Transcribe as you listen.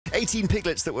18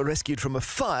 piglets that were rescued from a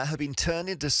fire have been turned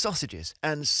into sausages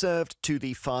and served to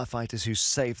the firefighters who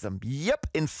saved them. Yep,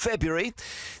 in February,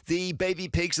 the baby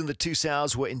pigs and the two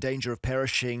sows were in danger of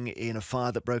perishing in a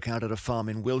fire that broke out at a farm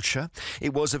in Wiltshire.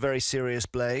 It was a very serious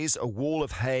blaze. A wall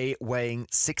of hay weighing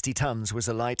 60 tonnes was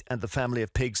alight and the family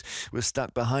of pigs was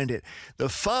stuck behind it. The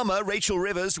farmer, Rachel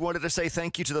Rivers, wanted to say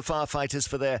thank you to the firefighters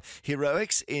for their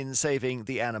heroics in saving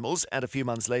the animals, and a few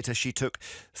months later she took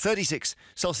 36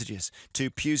 sausages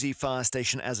to Pusey Fire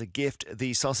Station as a gift.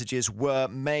 The sausages were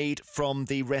made from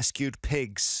the rescued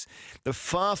pigs. The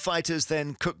firefighters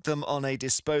then cooked them on a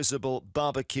disposable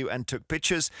barbecue and took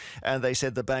pictures, and they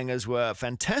said the bangers were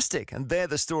fantastic. And there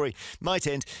the story might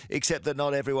end, except that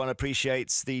not everyone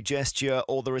appreciates the gesture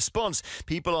or the response.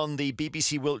 People on the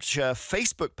BBC Wiltshire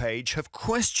Facebook page have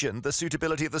questioned the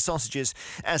suitability of the sausages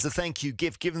as a thank you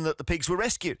gift, given that the pigs were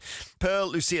rescued. Pearl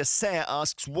Lucia Sayre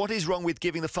asks, what is wrong with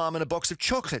giving the fireman a box of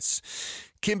chocolates?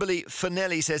 Kimberly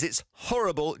Finelli says it's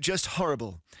horrible, just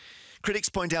horrible. Critics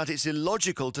point out it's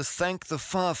illogical to thank the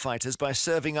firefighters by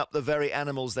serving up the very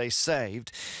animals they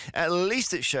saved. At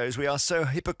least it shows we are so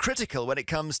hypocritical when it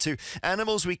comes to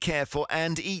animals we care for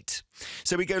and eat.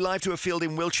 So we go live to a field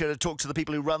in Wiltshire to talk to the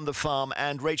people who run the farm,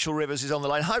 and Rachel Rivers is on the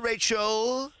line. Hi,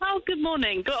 Rachel. Oh, good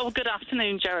morning. Good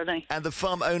afternoon, Jeremy. And the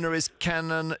farm owner is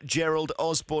Canon Gerald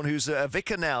Osborne, who's a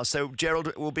vicar now. So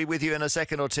Gerald will be with you in a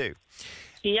second or two.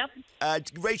 Yep.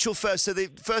 Rachel, firstly,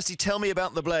 tell me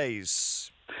about the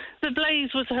blaze. The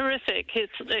blaze was horrific.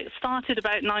 It started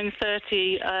about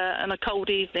 9:30 on a cold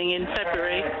evening in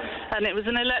February, and it was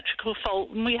an electrical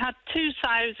fault. And we had two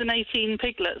sows and 18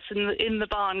 piglets in the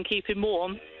barn keeping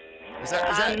warm. Is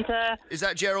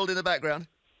that Gerald in the background?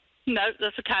 No,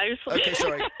 that's a cow. Okay,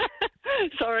 sorry.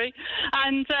 Sorry.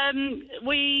 And the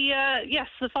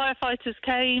firefighters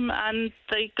came and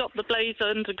they got the blaze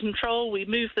under control. We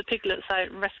moved the piglets out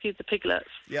and rescued the piglets.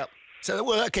 Yep. So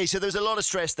there's a lot of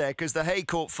stress there because the hay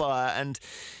caught fire and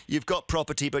you've got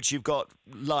property, but you've got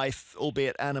life,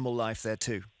 albeit animal life there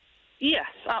too. Yes,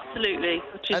 absolutely,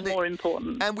 which is more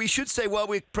important. And we should say, while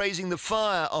we're praising the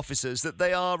fire officers, that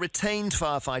they are retained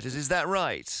firefighters. Is that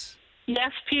right?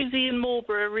 Yes, Pusey and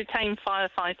Marlborough retain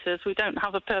firefighters. We don't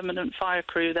have a permanent fire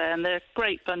crew there, and they're a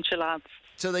great bunch of lads.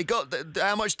 So they got...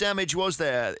 how much damage was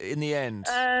there in the end?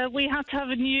 We had to have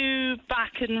a new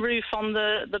back and roof on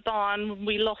the barn.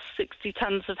 We lost 60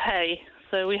 tonnes of hay,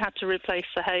 so we had to replace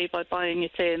the hay by buying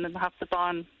it in and have the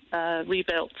barn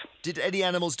rebuilt. Did any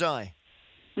animals die?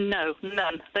 No,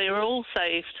 none. They were all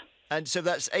saved. And so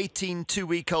that's 18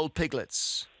 two-week-old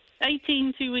piglets?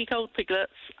 18 two-week-old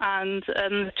piglets and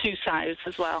two sows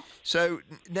as well. So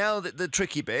now the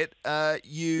tricky bit,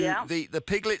 the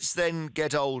piglets then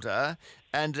get older,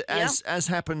 and as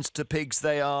happens to pigs,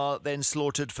 they are then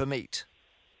slaughtered for meat.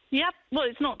 Yep. Well,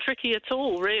 it's not tricky at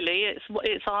all, really.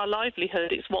 It's our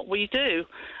livelihood. It's what we do.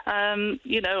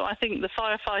 I think the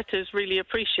firefighters really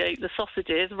appreciate the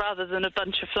sausages rather than a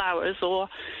bunch of flowers, or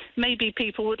maybe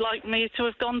people would like me to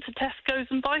have gone to Tesco's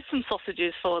and buy some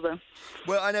sausages for them.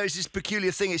 Well, I know it's this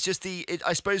peculiar thing. It's just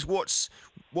I suppose what's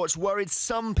worried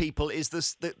some people is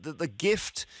the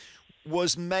gift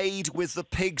was made with the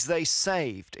pigs they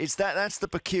saved. That's the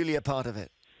peculiar part of it.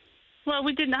 Well,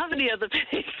 we didn't have any other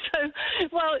pigs,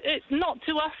 not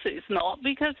to us it's not,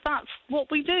 because that's what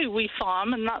we do. We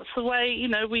farm, and that's the way,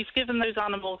 we've given those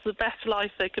animals the best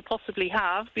life they could possibly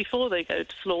have before they go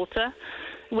to slaughter.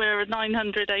 We're a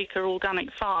 900-acre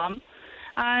organic farm,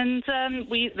 and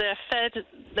they're fed,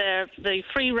 they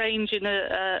free range in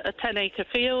a 10-acre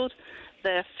field.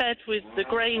 They're fed with the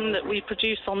grain that we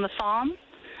produce on the farm,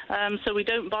 so we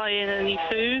don't buy in any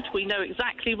food. We know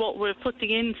exactly what we're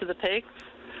putting into the pigs.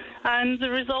 And the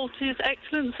result is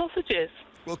excellent sausages.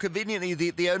 Well, conveniently,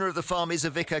 the owner of the farm is a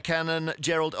vicar, Canon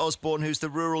Gerald Osborne, who's the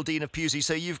rural dean of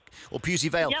Pusey. Or Pusey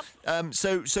Vale. Yep.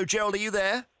 So Gerald, are you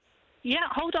there? Yeah,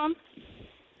 hold on.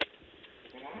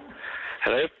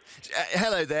 Hello.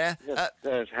 Hello there. Yes,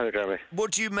 hello, Jeremy.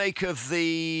 What do you make of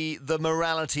the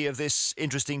morality of this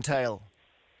interesting tale?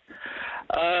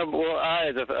 Well, I,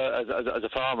 as a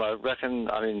farmer, reckon.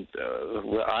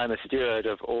 I'm a steward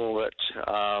of all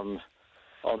that.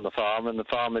 On the farm, and the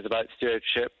farm is about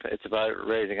stewardship. It's about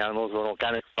raising animals. We're an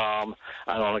organic farm,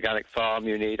 and on an organic farm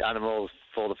you need animals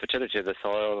for the fertility of the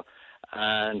soil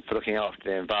and for looking after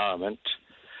the environment.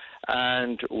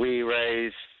 And we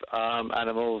raise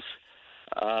animals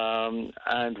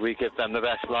and we give them the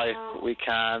best life we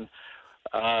can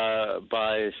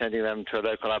by sending them to a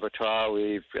local abattoir.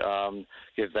 We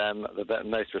give them the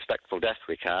most respectful death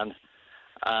we can.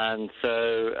 And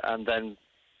then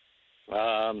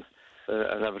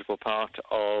the inevitable part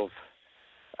of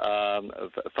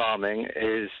farming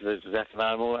is the death of an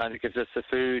animal, and it gives us the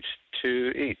food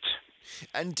to eat.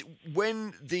 And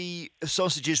when the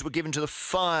sausages were given to the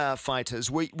firefighters,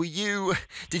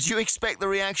 did you expect the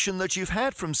reaction that you've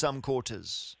had from some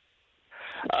quarters?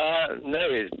 No,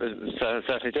 it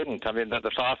certainly didn't. I mean,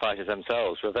 the firefighters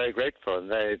themselves were very grateful, and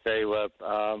they were,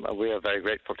 we are very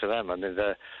grateful to them. I mean,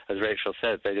 as Rachel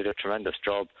said, they did a tremendous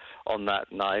job on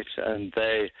that night, and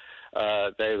they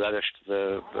relished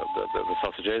the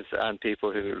sausages, and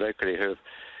people who locally who've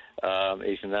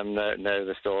eaten them know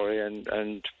the story,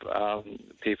 and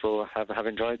people have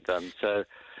enjoyed them. So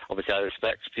obviously I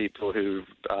respect people who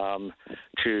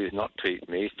choose not to eat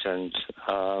meat and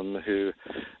who,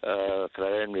 for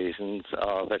their own reasons,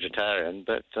 are vegetarian.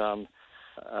 But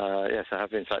yes, I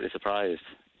have been slightly surprised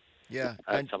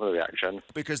at some of the reaction.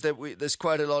 Because there's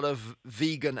quite a lot of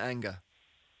vegan anger.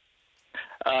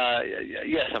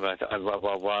 Yes,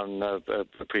 one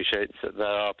appreciates that there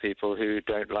are people who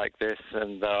don't like this,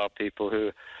 and there are people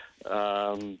who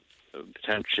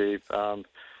potentially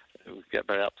get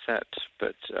very upset.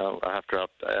 But I have to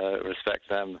respect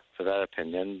them for their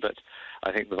opinion. But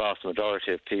I think the vast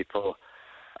majority of people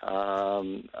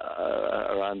around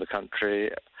the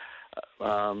country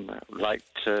like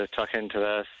to tuck into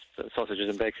their sausages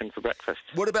and bacon for breakfast.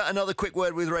 What about another quick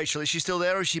word with Rachel? Is she still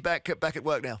there, or is she back at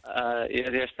work now?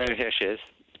 Yes, no, here she is.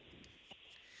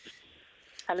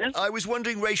 Hello? I was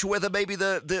wondering, Rachel, whether maybe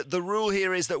the rule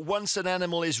here is that once an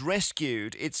animal is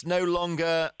rescued, it's no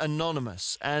longer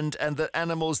anonymous, and that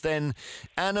animals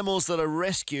that are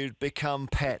rescued become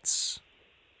pets.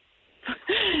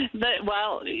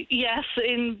 Well, yes,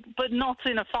 but not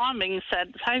in a farming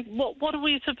sense. What are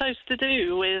we supposed to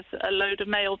do with a load of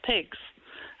male pigs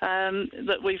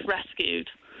that we've rescued,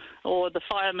 or the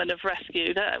firemen have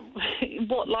rescued?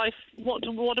 What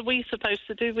are we supposed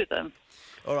to do with them?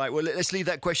 All right, well, let's leave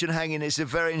that question hanging. It's a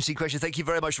very interesting question. Thank you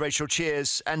very much, Rachel.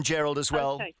 Cheers. And Gerald as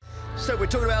well. Okay. So we're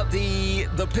talking about the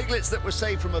piglets that were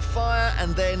saved from a fire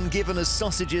and then given as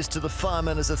sausages to the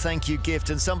firemen as a thank you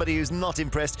gift. And somebody who's not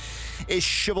impressed is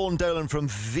Siobhan Dolan from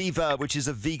Viva, which is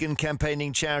a vegan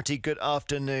campaigning charity. Good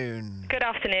afternoon. Good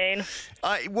afternoon.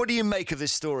 What do you make of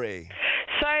this story?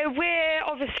 So we're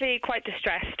obviously quite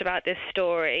distressed about this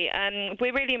story.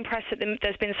 We're really impressed that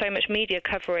there's been so much media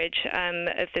coverage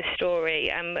of this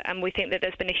story, and we think that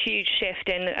there's been a huge shift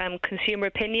in consumer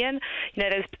opinion. You know,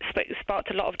 there's sparked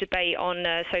a lot of debate on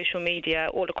social media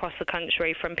all across the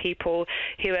country from people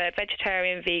who are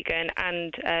vegetarian, vegan,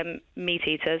 and meat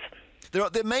eaters.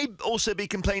 There may also be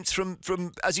complaints from,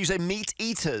 as you say, meat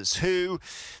eaters who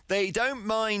they don't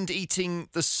mind eating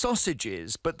the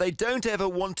sausages, but they don't ever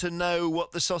want to know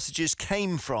what the sausages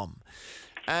came from.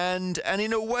 And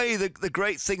in a way, the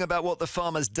great thing about what the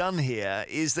farmer's done here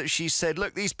is that she said,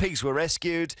 look, these pigs were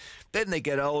rescued, then they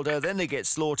get older, then they get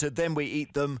slaughtered, then we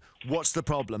eat them. What's the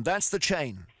problem? That's the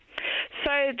chain.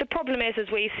 So the problem is, as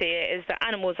we see it, is that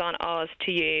animals aren't ours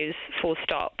to use, full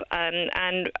stop.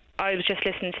 And I was just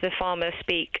listening to the farmer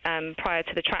speak prior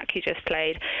to the track you just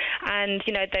played, and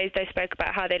you know they spoke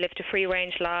about how they lived a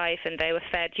free-range life and they were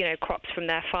fed crops from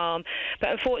their farm.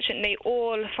 But unfortunately,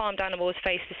 all farmed animals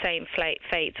face the same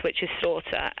fate, which is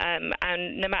slaughter.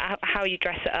 And no matter how you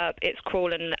dress it up, it's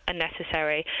cruel and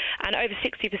unnecessary. And over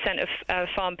 60% of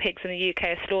farm pigs in the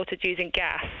UK are slaughtered using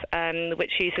gas,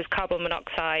 which uses carbon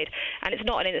monoxide, and it's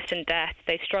not an instant death.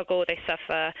 They struggle, they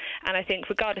suffer, and I think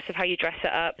regardless of how you dress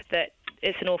it up, that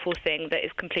it's an awful thing that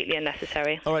is completely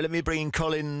unnecessary. All right, let me bring in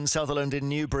Colin Sutherland in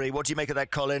Newbury. What do you make of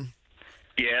that, Colin?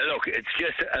 Yeah, look, it's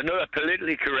just another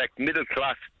politically correct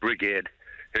middle-class brigade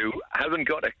who haven't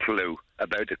got a clue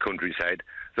about the countryside.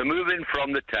 They're moving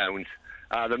from the towns.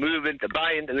 They're moving to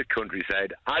buy into the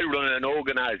countryside. I run an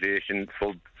organisation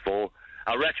for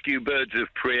I rescue birds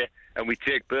of prey, and we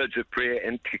take birds of prey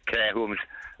into care homes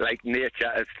like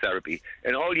nature as therapy.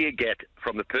 And all you get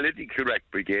from the politically correct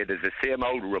brigade is the same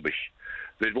old rubbish.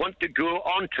 They want to go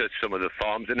onto some of the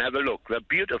farms and have a look. They're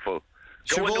beautiful.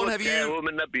 Siobhan, have you?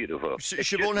 And they're beautiful.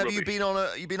 Siobhan, have you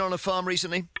been on a farm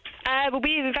recently? Well,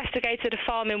 we've investigated a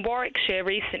farm in Warwickshire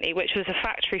recently, which was a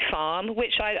factory farm,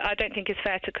 which I don't think is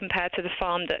fair to compare to the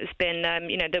farm that has been,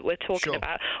 that we're talking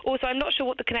about. Also, I'm not sure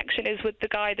what the connection is with the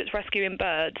guy that's rescuing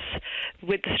birds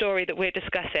with the story that we're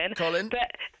discussing. Colin?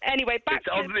 But anyway, it's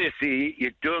obviously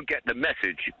you don't get the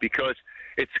message because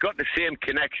it's got the same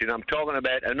connection. I'm talking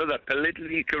about another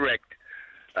politically correct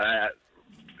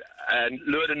and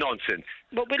load of nonsense.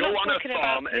 Go on a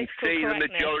farm and see the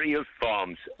majority of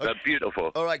farms. They're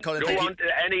beautiful. All right, Colin. Go on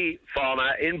to any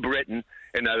farmer in Britain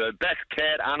and they're the best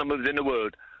cared animals in the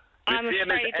world. I'm the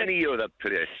same as afraid any other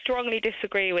place. Strongly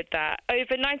disagree with that.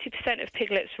 Over 90% of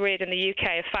piglets reared in the UK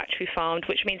are factory farmed,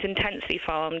 which means intensely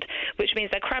farmed, which means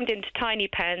they're crammed into tiny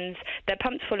pens, they're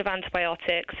pumped full of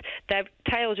antibiotics, their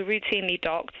tails are routinely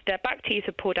docked, their back teeth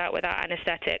are pulled out without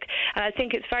anaesthetic. And I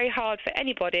think it's very hard for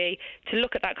anybody to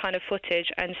look at that kind of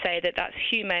footage and say that that's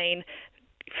humane,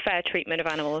 fair treatment of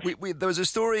animals. There was a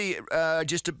story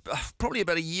probably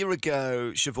about a year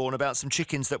ago, Siobhan, about some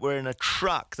chickens that were in a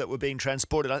truck that were being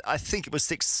transported. I think it was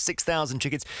 6,000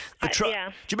 chickens. The truck. Yeah.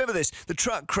 Do you remember this? The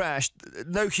truck crashed.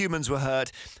 No humans were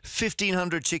hurt.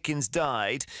 1,500 chickens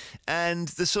died. And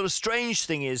the sort of strange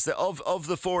thing is that of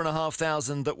the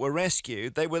 4,500 that were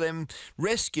rescued, they were then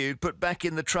rescued, put back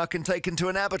in the truck and taken to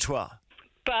an abattoir.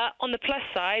 But on the plus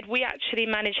side, we actually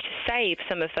managed to save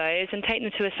some of those and take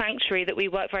them to a sanctuary that we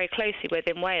work very closely with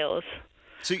in Wales.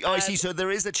 So I see. So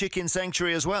there is a chicken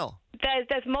sanctuary as well.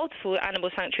 There's multiple animal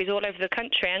sanctuaries all over the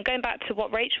country. And going back to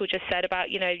what Rachel just said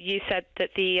about, you said that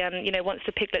once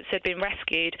the piglets had been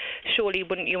rescued, surely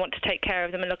wouldn't you want to take care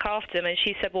of them and look after them? And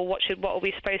she said, well, what are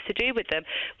we supposed to do with them?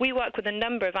 We work with a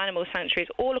number of animal sanctuaries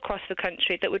all across the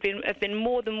country that have been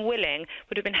more than willing,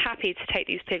 would have been happy to take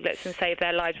these piglets and save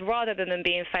their lives rather than them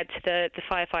being fed to the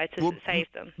firefighters that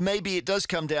saved them. Maybe it does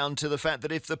come down to the fact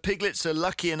that if the piglets are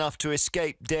lucky enough to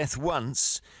escape death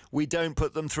once, we don't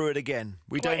put them through it again.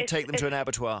 We don't take them to an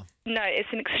abattoir. No, it's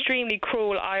an extremely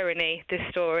cruel irony, this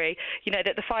story.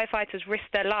 That the firefighters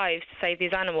risked their lives to save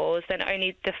these animals, then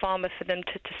only the farmer for them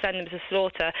to send them to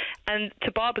slaughter and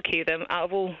to barbecue them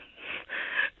out of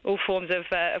all forms of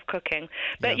cooking.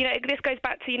 But, this goes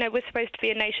back to, we're supposed to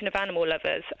be a nation of animal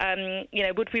lovers.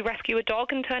 Would we rescue a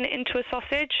dog and turn it into a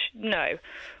sausage? No.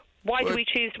 Why do we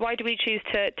choose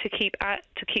to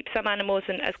keep some animals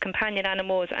as companion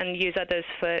animals and use others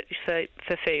for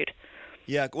food?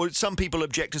 Yeah, well, some people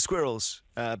object to squirrels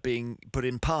being put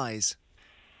in pies.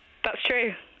 That's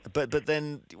true. But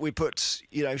then we put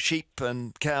sheep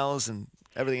and cows and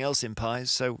everything else in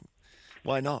pies, so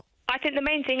why not? I think the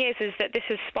main thing is that this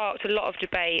has sparked a lot of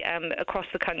debate across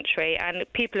the country, and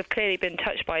people have clearly been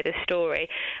touched by this story.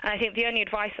 And I think the only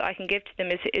advice that I can give to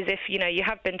them is if you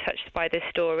have been touched by this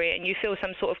story and you feel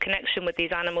some sort of connection with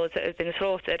these animals that have been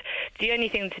slaughtered, the only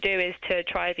thing to do is to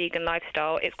try a vegan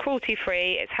lifestyle. It's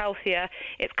cruelty-free, it's healthier,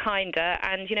 it's kinder,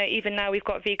 and even now we've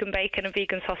got vegan bacon and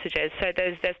vegan sausages. So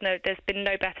there's been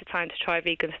no better time to try a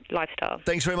vegan lifestyle.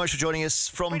 Thanks very much for joining us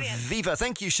from Viva.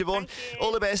 Thank you, Siobhan.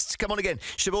 All the best. Come on again,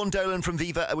 Siobhan Dolan from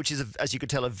Viva, which is, as you could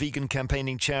tell, a vegan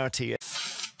campaigning charity.